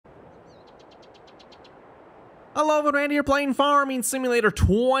Hello, Randy here playing Farming Simulator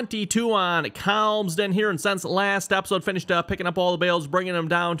 22 on Calmsden here, and since last episode finished picking up all the bales, bringing them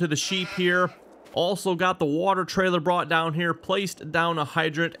down to the sheep here. Also got the water trailer brought down here, placed down a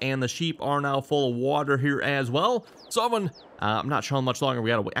hydrant, and the sheep are now full of water here as well. So I'm not sure how much longer we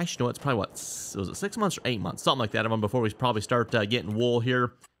gotta wait. Actually, no, it's probably what, was it 6 months or 8 months? Something like that, Evan, before we probably start getting wool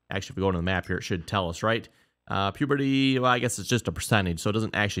here. Actually, if we go to the map here, it should tell us, right? Puberty, well, I guess it's just a percentage, so it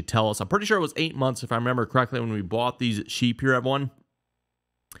doesn't actually tell us. I'm pretty sure it was 8 months, if I remember correctly, when we bought these sheep here, everyone.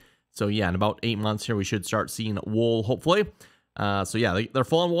 So yeah, in about 8 months here, we should start seeing wool, hopefully. So yeah, they're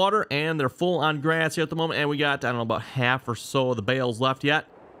full on water, and they're full on grass here at the moment, and we got, I don't know, about half or so of the bales left yet.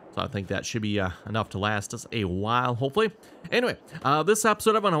 So I think that should be enough to last us a while, hopefully. Anyway, this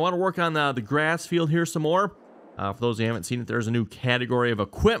episode, everyone, I want to work on the grass field here some more. For those who haven't seen it, there's a new category of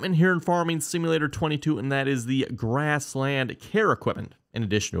equipment here in Farming Simulator 22, and that is the grassland care equipment, in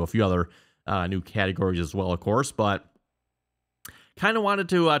addition to a few other new categories as well, of course. But kind of wanted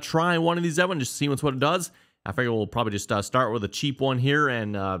to try one of these, Evan, just see what it does. I figure we'll probably just start with a cheap one here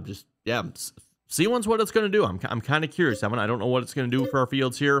and just, yeah, see what it's going to do. I'm kind of curious, Evan. I don't know what it's going to do for our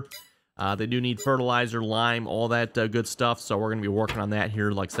fields here. They do need fertilizer, lime, all that good stuff, so we're going to be working on that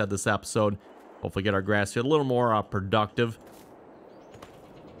here, like I said, this episode. Hopefully get our grass field a little more productive.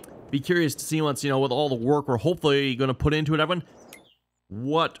 Be curious to see once, with all the work we're hopefully going to put into it, Evan,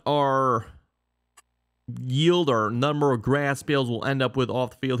 what our yield or number of grass bales we'll end up with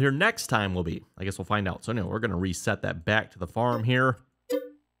off the field here next time will be. I guess we'll find out. So anyway, we're going to reset that back to the farm here.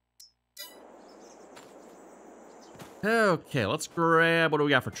 Okay, let's grab, what do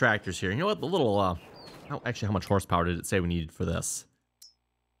we got for tractors here? You know what, the little, actually, how much horsepower did it say we needed for this?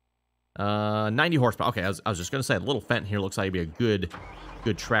 90 horsepower. Okay, I was just gonna say, the little Fenton here looks like it'd be a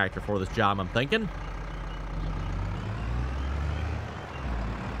good tractor for this job, I'm thinking.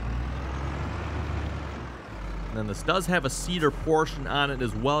 And then this does have a cedar portion on it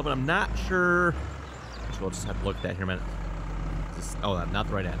as well, but I'm not sure. Actually, we'll just have to look at that here a minute. Oh, not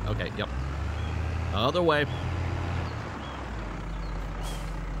the right end. Okay, yep. Other way.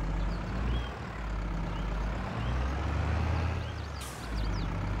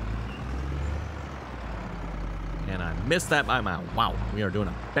 And I missed that by a mile. Wow, we are doing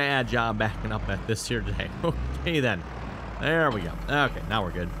a bad job backing up at this here today. Okay, then. There we go. Okay, now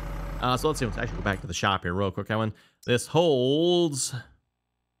we're good. So let's see. Let's actually go back to the shop here real quick, Evan. This holds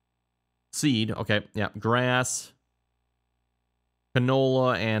seed. Okay, yeah, grass,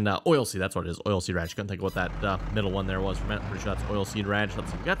 canola, and oilseed. That's what it is. Oilseed radish. Couldn't think of what that middle one there was for a minute. Pretty sure that's oilseed radish.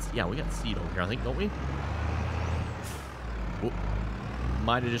 Let's see. We got seed over here, I think, don't we? Oop.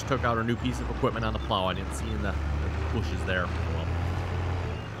 Might have just took out our new piece of equipment on the plow. I didn't see in the bushes there. Well,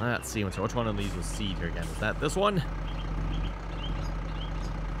 let's see. Which one of these was seed here again? Is that this one?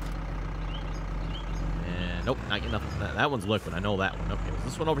 And nope, not getting nothing. That one's liquid. I know that one. Okay, is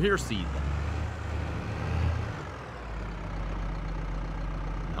this one over here seed?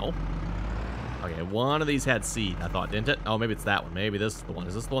 No. Okay, one of these had seed, I thought, didn't it? Oh, maybe it's that one. Maybe this is the one.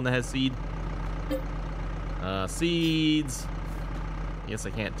 Is this the one that has seed? Seeds. Yes, I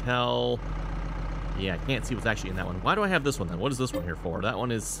can't tell. Yeah, I can't see what's actually in that one. Why do I have this one then? What is this one here for? That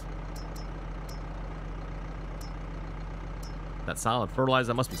one is... that solid fertilizer?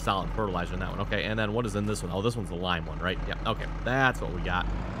 That must be solid fertilizer in that one. Okay, and then what is in this one? Oh, this one's the lime one, right? Yeah, okay. That's what we got.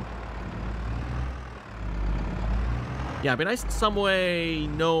 Yeah, it'd be nice to some way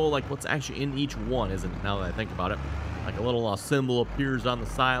know, like, what's actually in each one, isn't it? Now that I think about it. Like a little symbol appears on the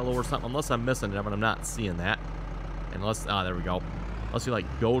silo or something. Unless I'm missing it, but I'm not seeing that. Unless... ah, there we go. Unless you,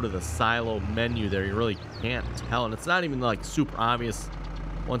 like, go to the silo menu there, you really can't tell. And it's not even, like, super obvious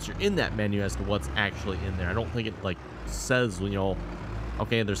once you're in that menu as to what's actually in there. I don't think it, like, says,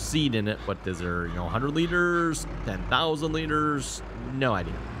 okay, there's seed in it, but is there, 100 liters, 10,000 liters? No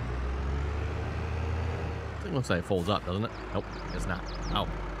idea. I think it looks like it folds up, doesn't it? Nope, it's not. Oh,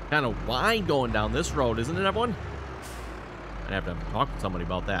 kind of wide going down this road, isn't it, everyone? I'd have to talk to somebody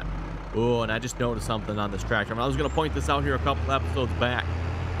about that. Oh, and I just noticed something on this tractor. I was going to point this out here a couple episodes back.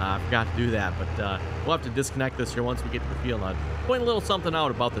 I forgot to do that, but we'll have to disconnect this here once we get to the field. I'll point a little something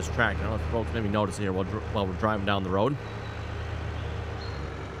out about this tractor. I don't know if folks maybe notice here while we're driving down the road.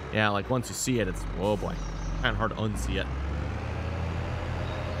 Yeah, like once you see it, it's, oh boy, kind of hard to unsee it.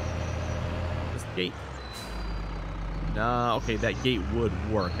 This gate. Okay, that gate would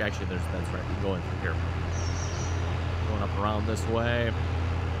work. Actually, that's right. We can go in through here. Going up around this way.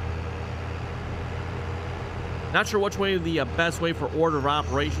 Not sure which way the best way for order of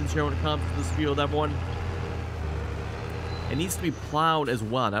operations here when it comes to this field, everyone. It needs to be plowed as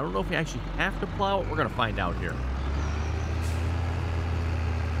well. And I don't know if we actually have to plow it. We're going to find out here.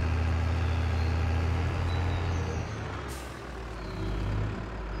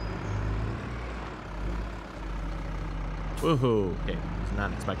 Woohoo. Okay, was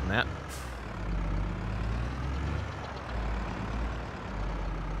not expecting that.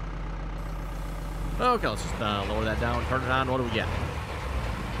 Okay, let's just lower that down, turn it on. What do we get?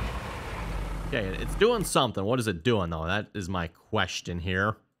 Okay, it's doing something. What is it doing, though? That is my question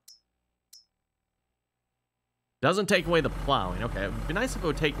here. Doesn't take away the plowing. Okay, it'd be nice if it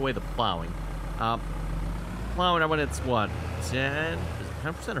would take away the plowing. Plowing, when it's what? 10? Is it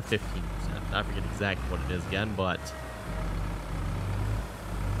 10% or 15%? I forget exactly what it is again, but...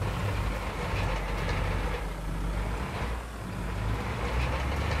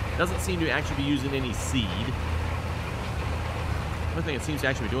 doesn't seem to actually be using any seed. The only thing it seems to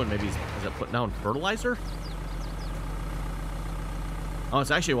actually be doing maybe is it putting down fertilizer? Oh,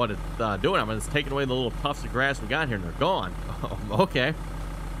 it's actually what it's doing. I mean, it's taking away the little puffs of grass we got here, and they're gone. Oh, okay.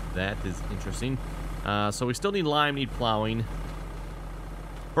 That is interesting. So we still need lime, need plowing.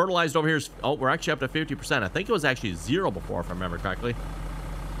 Fertilized over here is... oh, we're actually up to 50%. I think it was actually 0 before, if I remember correctly.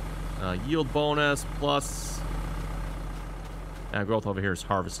 Yield bonus plus... growth over here is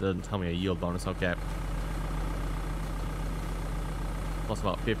harvested. Doesn't tell me a yield bonus. Okay. Plus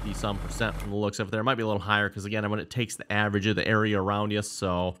about 50-some% from the looks of it there. Might be a little higher because, again, when it takes the average of the area around you.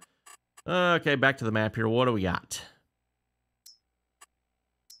 So, okay, back to the map here. What do we got?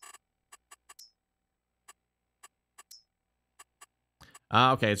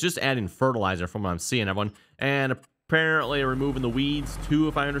 Okay, it's just adding fertilizer from what I'm seeing, everyone. And apparently removing the weeds, too,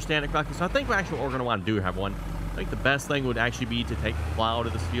 if I understand it correctly. So I think actually what we're going to want to do, everyone, I think the best thing would actually be to take the plow to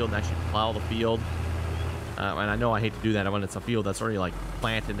this field and actually plow the field. And I know I hate to do that when it's a field that's already like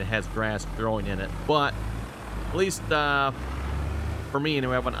planted and it has grass growing in it. But at least for me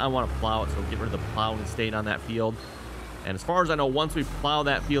anyway, I want to plow it, so get rid of the plowing state on that field. And as far as I know, once we plow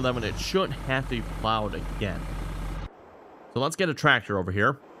that field, it shouldn't have to be plowed again. So let's get a tractor over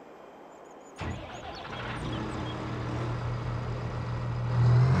here.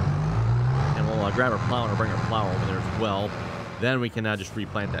 And we'll grab our plow and bring our plow over there as well. Then we can just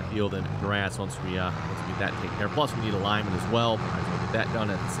replant that field in grass once we get that taken care of. Plus, we need a lineman as well. Might as well get that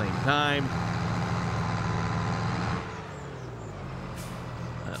done at the same time.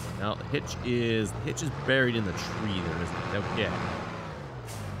 Now the hitch is buried in the tree there, isn't it? Okay.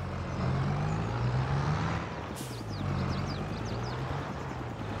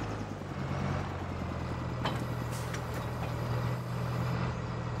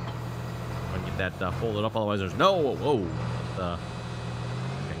 That folded up, otherwise there's no... whoa. I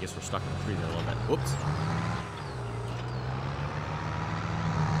guess we're stuck in the tree there a little bit. Whoops.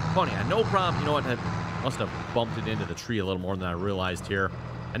 Funny, I had no problem. You know what? I must have bumped it into the tree a little more than I realized here.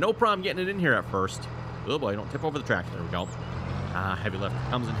 I had no problem getting it in here at first. Oh boy, don't tip over the tractor. There we go. Heavy lift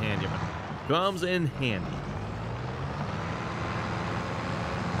comes in handy. Comes in handy.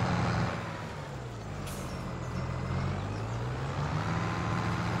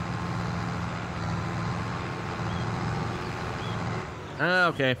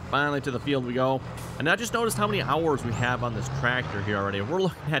 Okay, finally to the field we go. And I just noticed how many hours we have on this tractor here already. We're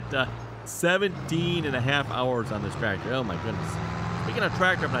looking at 17.5 hours on this tractor. Oh my goodness. Speaking of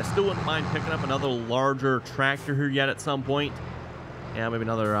tractor, but I still wouldn't mind picking up another larger tractor here yet at some point. Yeah, maybe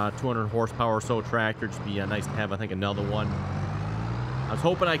another 200 horsepower or so tractor. Just be nice to have, I think, another one. I was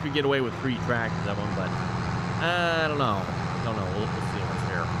hoping I could get away with 3 tractors of them, but I don't know. We'll see what's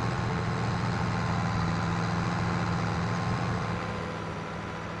here.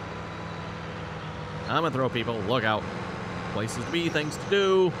 I'm gonna throw people. Look out. Places to be, things to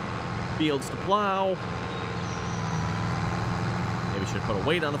do, fields to plow. Maybe should put a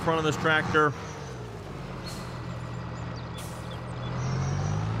weight on the front of this tractor.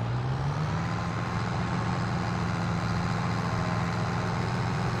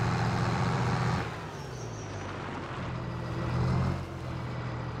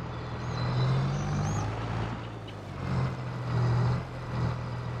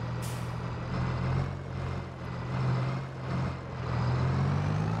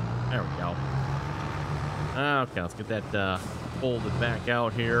 There we go. Okay, let's get that folded back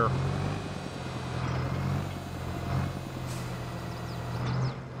out here.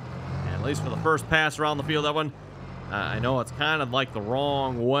 And at least for the first pass around the field, that one, I know it's kind of like the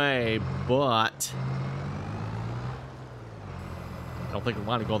wrong way, but I don't think we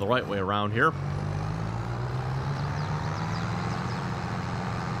want to go the right way around here.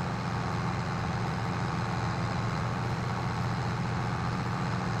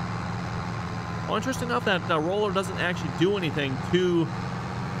 Well, interesting enough, that roller doesn't actually do anything to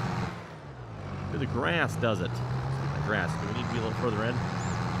the grass, does it? The grass. Do we need to be a little further in?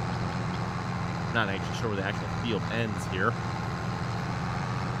 Not actually sure where the actual field ends here.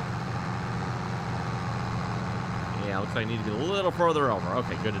 Yeah, looks like I need to be a little further over.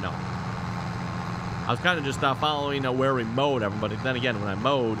 Okay, good to know. I was kind of just following where we mowed everyone, but then again, when I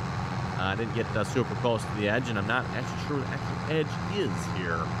mowed, I didn't get super close to the edge, and I'm not actually sure where the actual edge is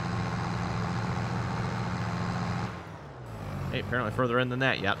here. Hey, apparently further in than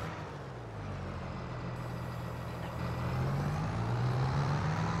that yet.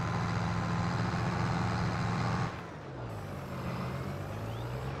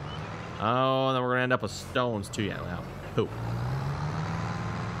 Oh, and then we're going to end up with stones, too. Yeah, well, poop.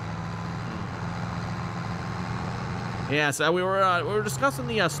 Yeah, so we were discussing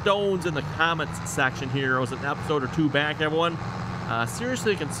the stones in the comments section here. It was an episode or two back, everyone.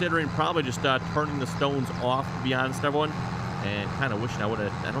 Seriously considering probably just turning the stones off, to be honest, everyone. And kind of wishing I would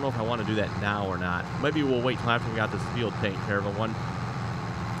have... I don't know if I want to do that now or not. Maybe we'll wait till after we got this field taken care of, everyone.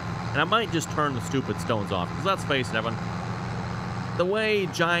 And I might just turn the stupid stones off. Because let's face it, everyone. The way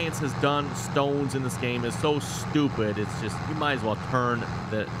Giants has done stones in this game is so stupid. It's just... You might as well turn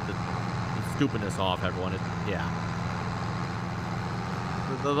the stupidness off, everyone. Yeah.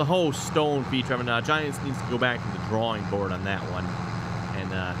 The whole stone feature, I mean, Giants needs to go back to the drawing board on that one. And,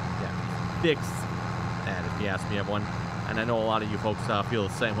 yeah, fix that, if you ask me, everyone. And I know a lot of you folks feel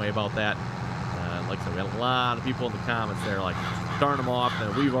the same way about that. Like I said, we had a lot of people in the comments there, like, turn them off,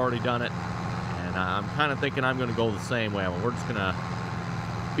 and we've already done it. And I'm kind of thinking I'm going to go the same way. We're just going to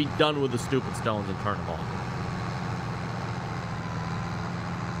be done with the stupid stones and turn them off.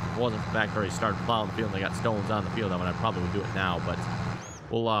 If it wasn't the fact that he started plowing the field and they got stones on the field, I mean, I probably would do it now, but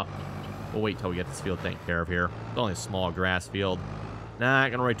we'll wait till we get this field taken care of here. It's only a small grass field. Not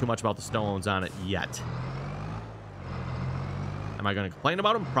going to worry too much about the stones on it yet. Am I going to complain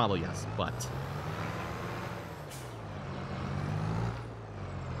about them? Probably yes, but...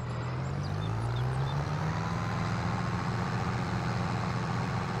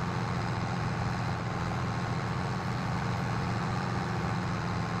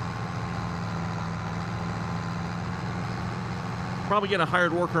 Probably get a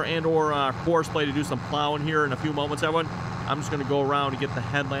hired worker and or course play to do some plowing here in a few moments, everyone. I'm just going to go around and get the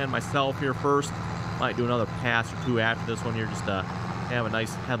headland myself here first. Might do another pass or two after this one here, just to have a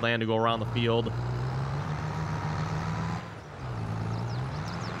nice headland to go around the field.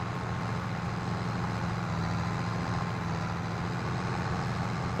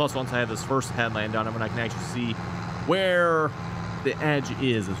 Plus, once I have this first headland done, I can actually see where the edge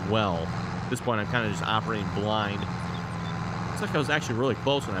is as well. At this point, I'm kind of just operating blind. Looks like I was actually really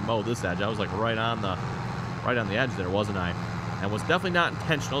close when I mowed this edge. I was like right on the edge there, wasn't I? And was definitely not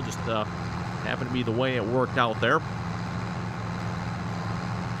intentional, just happened to be the way it worked out there.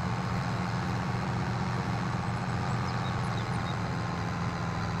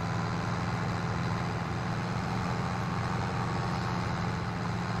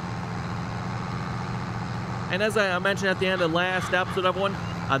 And as I mentioned at the end of the last episode, everyone,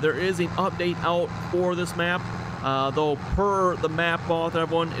 there is an update out for this map. Though per the map author,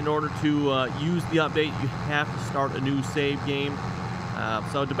 everyone, in order to use the update, you have to start a new save game.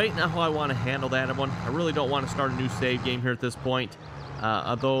 So debating on how I want to handle that, everyone. I really don't want to start a new save game here at this point.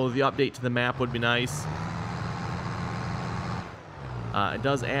 Although the update to the map would be nice. It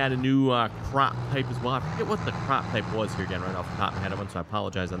does add a new crop type as well. I forget what the crop type was here again right off the top of my head, everyone, so I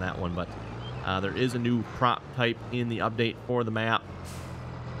apologize on that one. But there is a new crop type in the update for the map.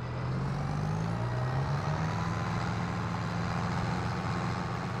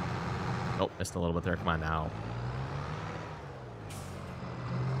 Oh, missed a little bit there. Come on now.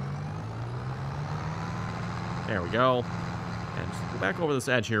 There we go. And just go back over this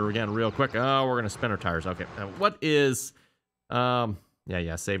edge here again real quick. Oh, we're going to spin our tires. Okay. What is...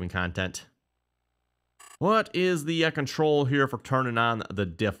 yeah, saving content. What is the control here for turning on the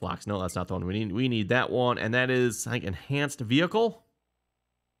diff locks? No, that's not the one we need. We need that one, and that is, I think, enhanced vehicle.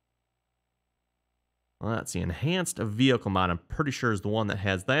 Well, let's see. Enhanced vehicle mod, I'm pretty sure is the one that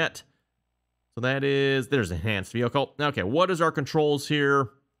has that. So that is, there's enhanced vehicle. Okay, what is our controls here?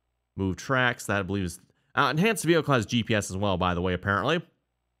 Move tracks, that I believe is, enhanced vehicle has GPS as well, by the way, apparently.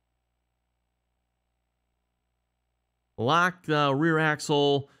 Lock rear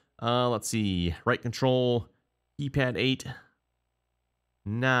axle, let's see, right control, keypad 8,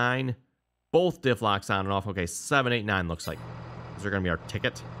 9, both diff locks on and off. Okay, 7, 8, 9 looks like. Is there going to be our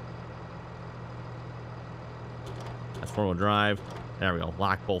ticket? That's 4-wheel drive. There we go,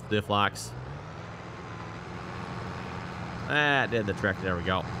 lock both diff locks. That did the trick. There we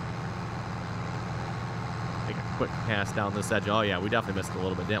go. Take a quick pass down this edge. Oh, yeah, we definitely missed a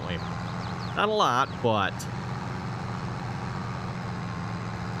little bit, didn't we? Not a lot, but...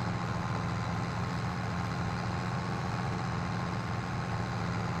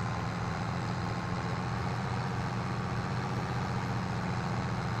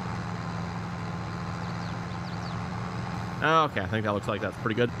 Okay, I think that looks like that's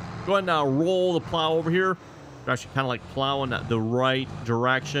pretty good. Go ahead and roll the plow over here. We're actually kind of like plowing the right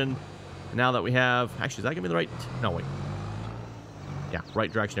direction. And now that we have... Actually, is that going to be the right... No, wait. Yeah,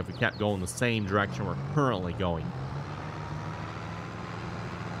 right direction if we kept going the same direction we're currently going.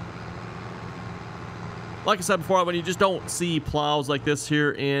 Like I said before, when you just don't see plows like this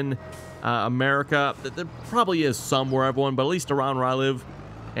here in America, there probably is somewhere, everyone, but at least around where I live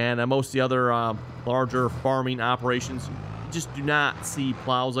and most of the other larger farming operations, you just do not see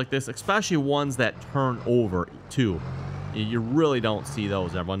plows like this, especially ones that turn over too. You really don't see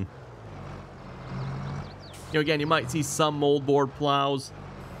those, everyone. You know, again, you might see some moldboard plows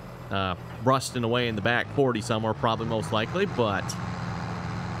rusting away in the back 40 somewhere, probably most likely, but...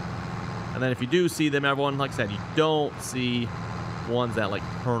 And then if you do see them, everyone, like I said, you don't see ones that like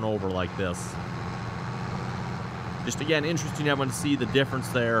turn over like this. Just again, interesting, everyone, to see the difference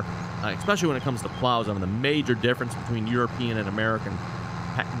there, especially when it comes to plows. I mean, the major difference between European and American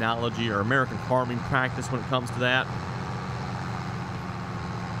technology or American farming practice when it comes to that.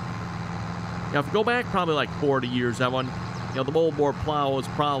 Now, if you go back probably like 40 years, everyone, you know, the moldboard plow is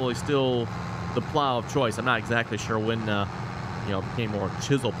probably still the plow of choice. I'm not exactly sure when, you know, became more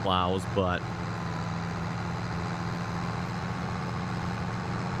chisel plows, but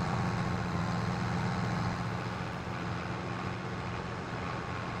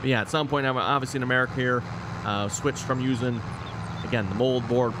yeah, at some point, obviously in America here, switched from using, again, the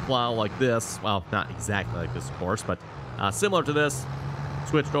moldboard plow like this. Well, not exactly like this, of course, but similar to this.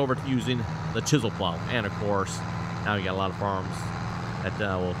 Switched over to using the chisel plow. And, of course, now you got a lot of farms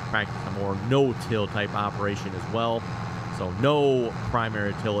that will practice a more no-till type operation as well. So no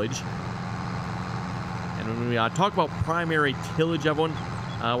primary tillage. And when we talk about primary tillage, everyone,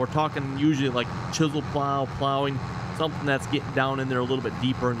 we're talking usually like chisel plow, plowing, something that's getting down in there a little bit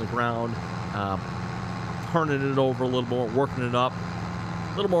deeper in the ground, turning it over a little more, working it up,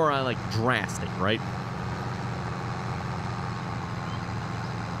 a little more like drastic, right?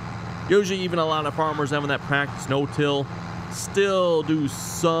 Usually even a lot of farmers having that practice no-till still do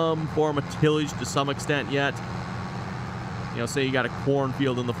some form of tillage to some extent yet. You know, say you got a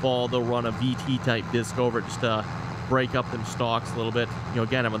cornfield in the fall, they'll run a VT type disc over it just to break up them stalks a little bit. You know,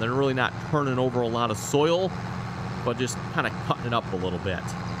 again, I mean, they're really not turning over a lot of soil, but just kind of cutting it up a little bit.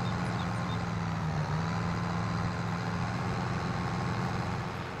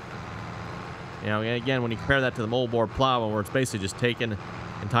 You know, again, when you compare that to the moldboard plow, where it's basically just taking an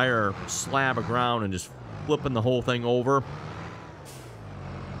entire slab of ground and just flipping the whole thing over.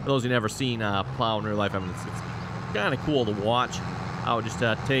 For those who never seen plow in real life, I mean, it's kind of cool to watch how it just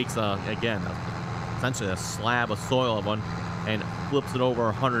takes, again, essentially a slab of soil of one and flips it over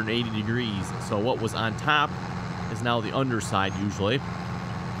 180 degrees. So what was on top is now the underside usually,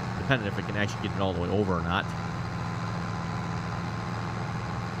 depending if it can actually get it all the way over or not.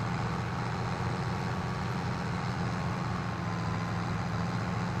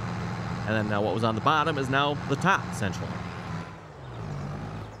 And then what was on the bottom is now the top, essentially.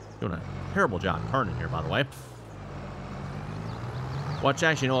 Doing a terrible job turning here, by the way. Which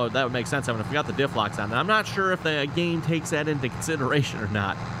actually, you know, that would make sense. I mean, if we got the diff locks on, I'm not sure if the game takes that into consideration or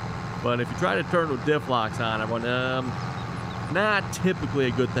not. But if you try to turn with diff locks on, everyone, not typically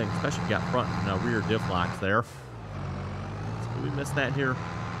a good thing, especially if you got front and rear diff locks there. So did we miss that here?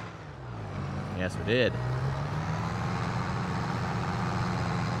 Yes, we did.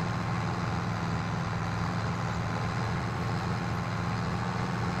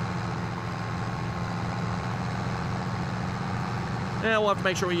 Yeah, we'll have to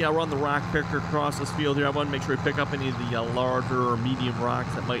make sure we run the rock picker across this field here. I want to make sure we pick up any of the larger or medium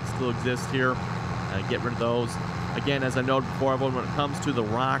rocks that might still exist here. Get rid of those. Again, as I noted before, everyone, when it comes to the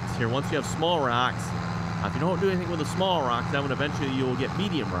rocks here, once you have small rocks, if you don't do anything with the small rocks, then eventually you will get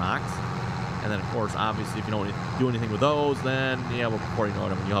medium rocks. And then, of course, obviously, if you don't do anything with those, then, yeah, well, before you know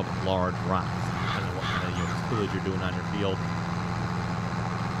it, you'll have large rocks, depending on what kind of tillage you're doing on your field.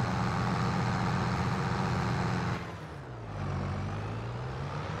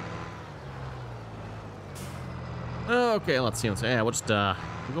 Okay, let's see. Yeah, we'll just we'll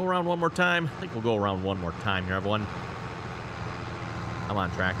go around one more time. I think we'll go around one more time here, everyone. Come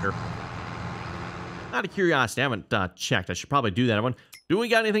on, tractor. Out of curiosity, I haven't checked. I should probably do that, everyone. Do we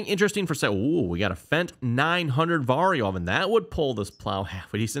got anything interesting for sale? Ooh, we got a Fendt 900 Vario oven. That would pull this plow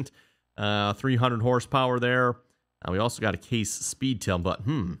halfway decent. 300 horsepower there. We also got a Case speed till, but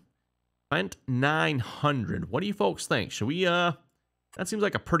Fendt 900. What do you folks think? Should we? That seems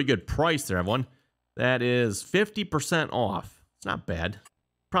like a pretty good price there, everyone. That is 50% off. It's not bad.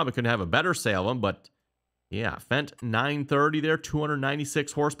 Probably couldn't have a better sale of them, but yeah, Fendt 930 there,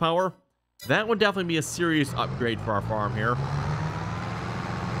 296 horsepower. That would definitely be a serious upgrade for our farm here.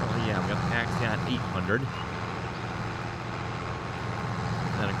 Oh, yeah, we got the Axion 800.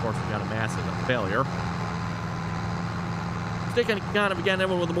 And then, of course, we got a massive failure. Sticking kind of, again,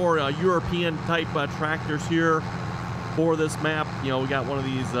 with the more European-type tractors here for this map. You know, we got one of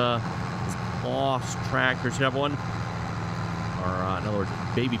these Boss tractors. You have one? Or, in other words,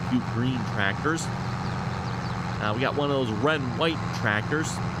 baby puke green tractors. We got one of those red and white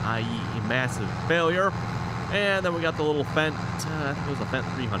tractors, i.e. a massive failure. And then we got the little Fendt, I think it was a Fendt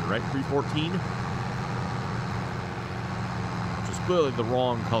 300, right? 314. Which is clearly the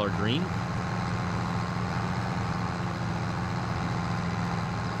wrong color green.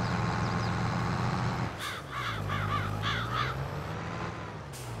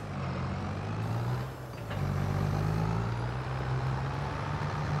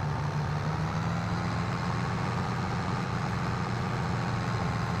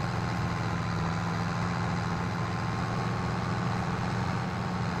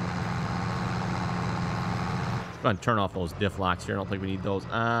 Go ahead and turn off those diff locks here. I don't think we need those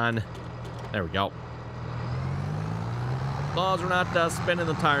on. There we go. Those are not spinning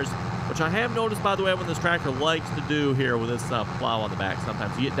the tires, which I have noticed, by the way, what this tractor likes to do here with this plow on the back.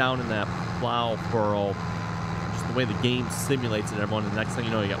 Sometimes you get down in that plow furrow, just the way the game simulates it, everyone, and the next thing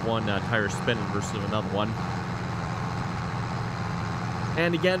you know, you got one tire spinning versus another one.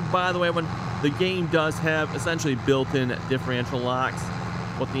 And again, by the way, when the game does have essentially built-in differential locks,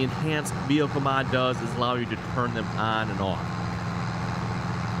 what the enhanced vehicle mod does is allow you to turn them on and off.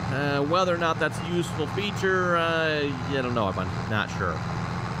 Whether or not that's a useful feature, I don't know if I'm not sure.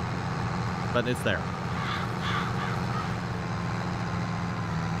 But it's there.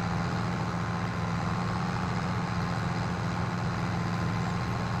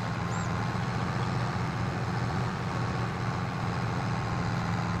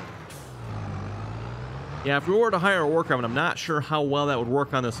 Yeah, if we were to hire a worker, I'm not sure how well that would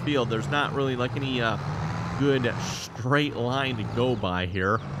work on this field. There's not really like any good straight line to go by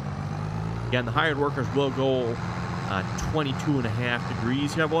here. Again, the hired workers will go 22.5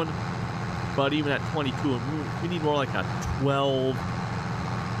 degrees, everyone. But even at 22, we need more like a 12.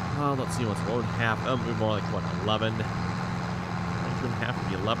 Well, let's see what's more than half. More like what, 11? 22.5 would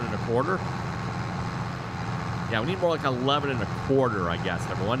be 11.25. Yeah, we need more like 11.25, I guess,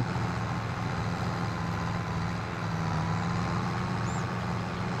 everyone.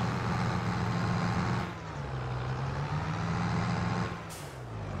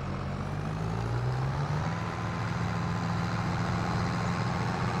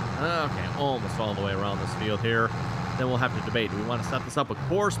 Okay, almost all the way around this field here. Then we'll have to debate. Do we want to set this up with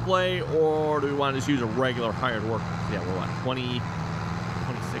course play, or do we want to just use a regular hired worker? Yeah, we're what,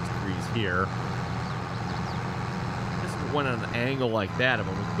 26 degrees here. This is one at an angle like that, but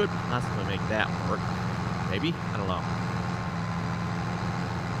we could possibly make that work. Maybe? I don't know.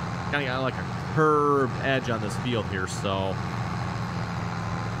 Kind of got like a curved edge on this field here, so...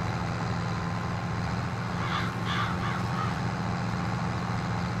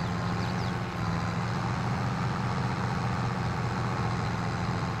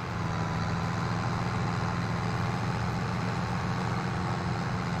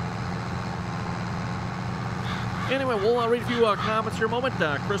 Anyway, we'll read a few comments here in a moment.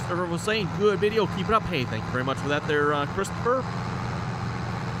 Christopher was saying, good video, keep it up. Hey, thank you very much for that there, Christopher.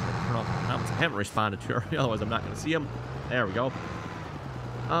 Turn off the comments. I haven't responded to her, otherwise I'm not going to see them. There we go.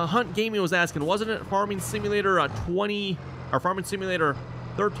 Hunt Gaming was asking, wasn't it Farming Simulator 20, or Farming Simulator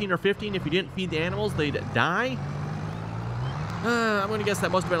 13 or 15? If you didn't feed the animals, they'd die? I'm going to guess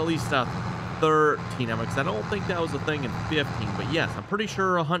that must have been at least 13, because I don't think that was a thing in 15. But yes, I'm pretty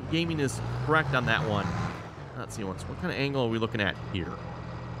sure Hunt Gaming is correct on that one. Let's see, what kind of angle are we looking at here?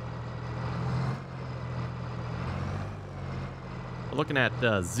 We're looking at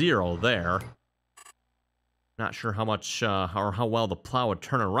 0 there. Not sure how much or how well the plow would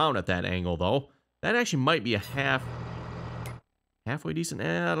turn around at that angle, though. That actually might be a halfway decent.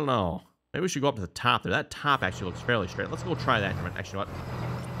 I don't know. Maybe we should go up to the top there. That top actually looks fairly straight. Let's go try that. Actually, what?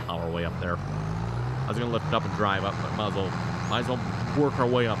 Power our way up there. I was gonna lift it up and drive up, but might as well work our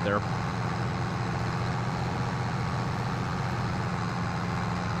way up there.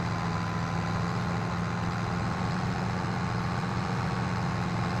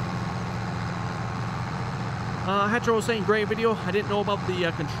 Hetro was saying, great video. I didn't know about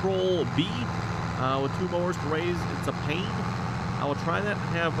the Control B with 2 mowers to raise. It's a pain. I will try that.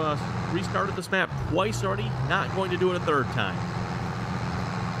 I have restarted this map twice already. Not going to do it a 3rd time.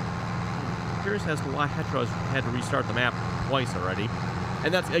 I'm curious as to why Hetro has had to restart the map twice already.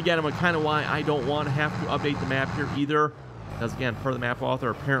 And that's, again, kind of why I don't want to have to update the map here either. Because again, per the map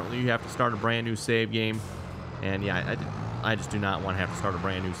author, apparently you have to start a brand new save game. And yeah, I just do not want to have to start a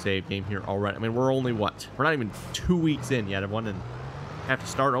brand new save game here already. I mean, we're only what? We're not even 2 weeks in yet. I want to have to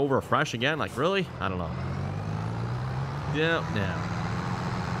start over afresh again. Like, really? I don't know. Yeah, no.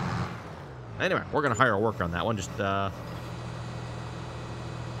 Anyway, we're going to hire a worker on that one. Just,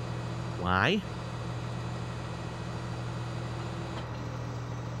 why?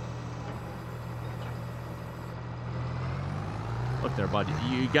 Look there, buddy.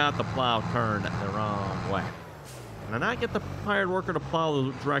 You got the plow turned the wrong way. Can I not get the hired worker to plow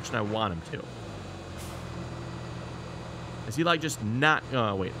the direction I want him to? Is he like just not...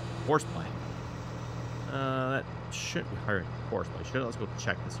 Oh, wait. Horseplay. That shouldn't be hiring horseplay. Let's go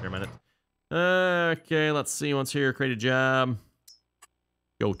check this here a minute. Okay, let's see. Once here, create a job.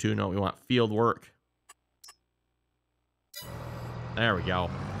 Go to. No, we want field work. There we go.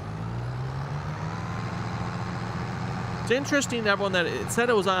 It's interesting, everyone, that it said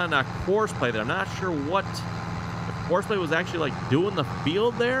it was on horseplay. That I'm not sure what... If horseplay was actually like doing the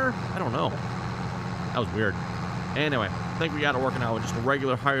field there. I don't know. That was weird. Anyway, I think we got it working out with just a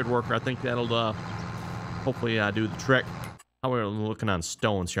regular hired worker. I think that'll hopefully do the trick. How are we looking on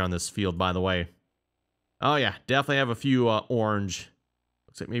stones here on this field, by the way? Oh yeah, definitely have a few orange.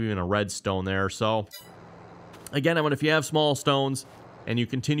 Looks like maybe even a red stone there. So again, I mean, if you have small stones and you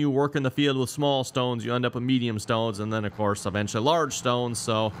continue working the field with small stones, you end up with medium stones, and then of course eventually large stones.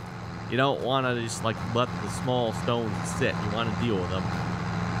 So you don't want to just like let the small stones sit. You want to deal with them.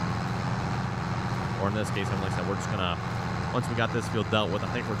 Or in this case, like I said, we're just gonna, once we got this field dealt with, I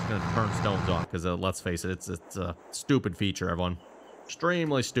think we're just gonna turn stones off, because let's face it, it's a stupid feature, everyone.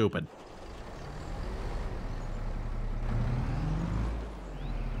 Extremely stupid.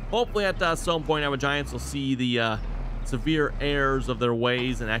 Hopefully at some point our Giants will see the severe errors of their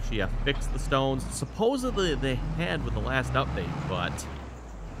ways and actually fix the stones. Supposedly they had with the last update, but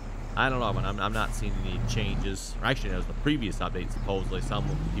I don't know, I'm not seeing any changes. Or actually, that was the previous update, supposedly. Some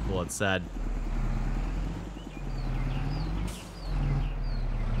people had said.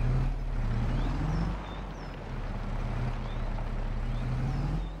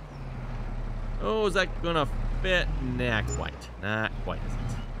 Oh, is that gonna fit? Not quite. Not quite, is it?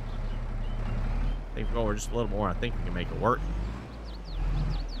 I think if we go over just a little more, I think we can make it work.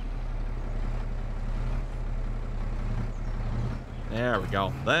 There we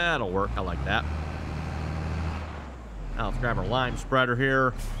go. That'll work. I like that. Now let's grab our lime spreader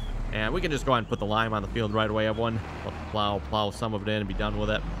here. And we can just go ahead and put the lime on the field right away, everyone. Let the plow some of it in and be done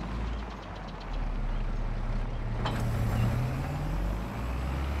with it.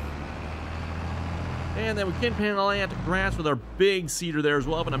 And then we can plant grass with our big cedar there as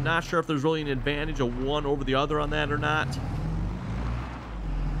well, but I'm not sure if there's really an advantage of one over the other on that or not.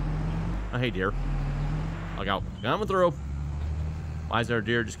 Oh, hey, deer. Look out. Coming through. Why is there a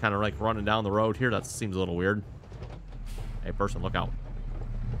deer just kind of like running down the road here? That seems a little weird. Hey, person, look out.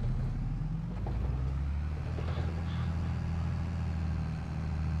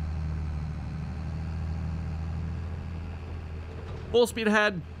 Full speed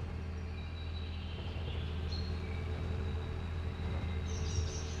ahead.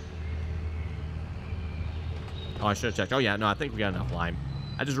 Oh, I should have checked. Oh, yeah, no, I think we got enough lime.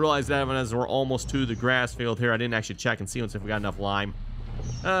 I just realized that as we're almost to the grass field here, I didn't actually check and see if we got enough lime.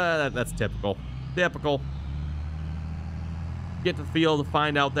 That's typical. Typical. Get to the field to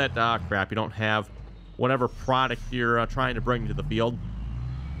find out that, crap, you don't have whatever product you're trying to bring to the field.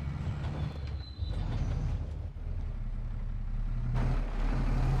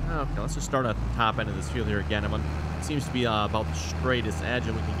 Okay, let's just start at the top end of this field here again. It seems to be about the straightest edge,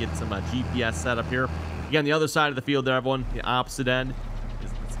 and we can get some GPS set up here. Again, the other side of the field there, everyone, the opposite end,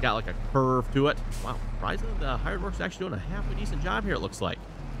 it's got like a curve to it. Wow, surprisingly, the hired work's actually doing a halfway decent job here, it looks like.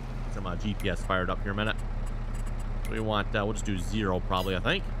 Get some GPS fired up here a minute. So we want, we'll just do 0 probably, I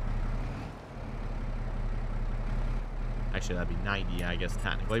think. Actually, that'd be 90, I guess,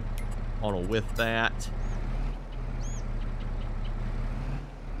 technically. Oh no, with that.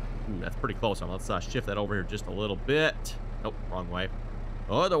 Ooh, that's pretty close. Let's shift that over here just a little bit. Nope, wrong way.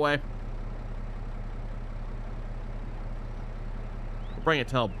 Other way. We'll bring it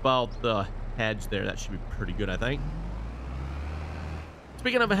to about the hedge there. That should be pretty good, I think.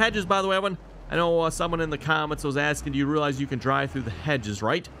 Speaking of hedges, by the way, Evan, I know someone in the comments was asking, do you realize you can drive through the hedges,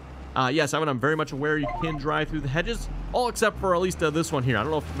 right? Yes, Evan, I'm very much aware you can drive through the hedges. All except for at least this one here. I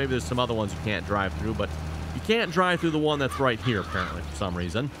don't know if maybe there's some other ones you can't drive through, but you can't drive through the one that's right here, apparently, for some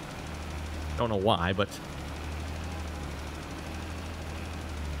reason. Don't know why, but...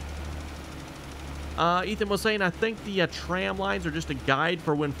 Ethan was saying, I think the tram lines are just a guide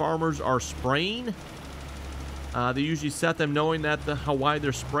for when farmers are spraying. They usually set them knowing that how wide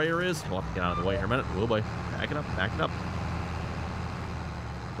their sprayer is. We'll have to get out of the way here a minute. Oh boy. Back it up. Back it up.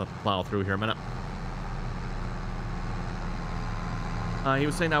 Let the plow through here a minute. He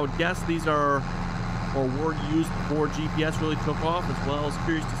was saying, I would guess these are or were used before GPS really took off, as well as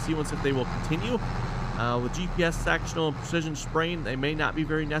curious to see if they will continue. With GPS sectional and precision spraying, they may not be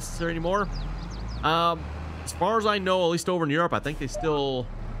very necessary anymore. As far as I know, at least over in Europe, I think they still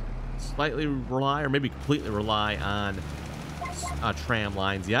slightly rely, or maybe completely rely on tram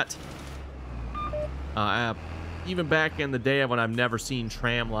lines yet. Even back in the day when I've never seen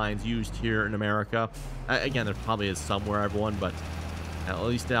tram lines used here in America. Again, there probably is somewhere, everyone, but at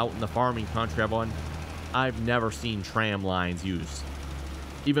least out in the farming country, everyone, I've never seen tram lines used.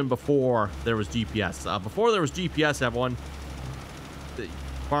 Even before there was GPS. Before there was GPS, everyone, the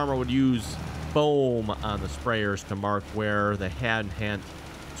farmer would use foam on the sprayers to mark where they hadn't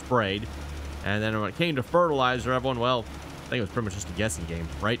sprayed. And then when it came to fertilizer, everyone, well, I think it was pretty much just a guessing game,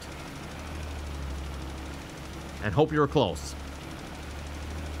 right? And hope you were close.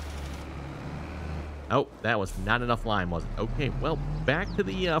 Oh, that was not enough lime, was it? Okay, well, back to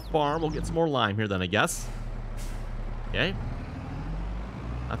the farm. We'll get some more lime here then, I guess. Okay.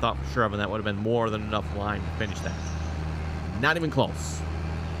 I thought for sure that would have been more than enough lime to finish that. Not even close.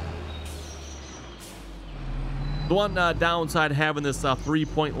 The one downside of having this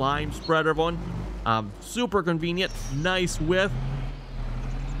 3-point lime spread, everyone, super convenient, nice width,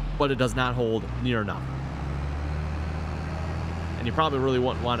 but it does not hold near enough. And you probably really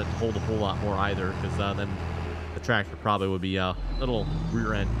wouldn't want it to hold a whole lot more either, because then the tractor probably would be a little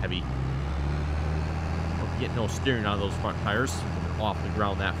rear end heavy. Don't get no steering out of those front tires off the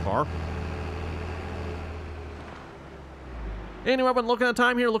ground that far. Anyway, I've been looking at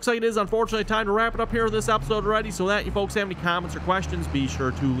time here. Looks like it is unfortunately time to wrap it up here with this episode already. So that you folks have any comments or questions, be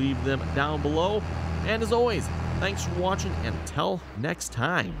sure to leave them down below. And as always, thanks for watching, and until next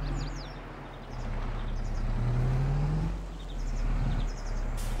time.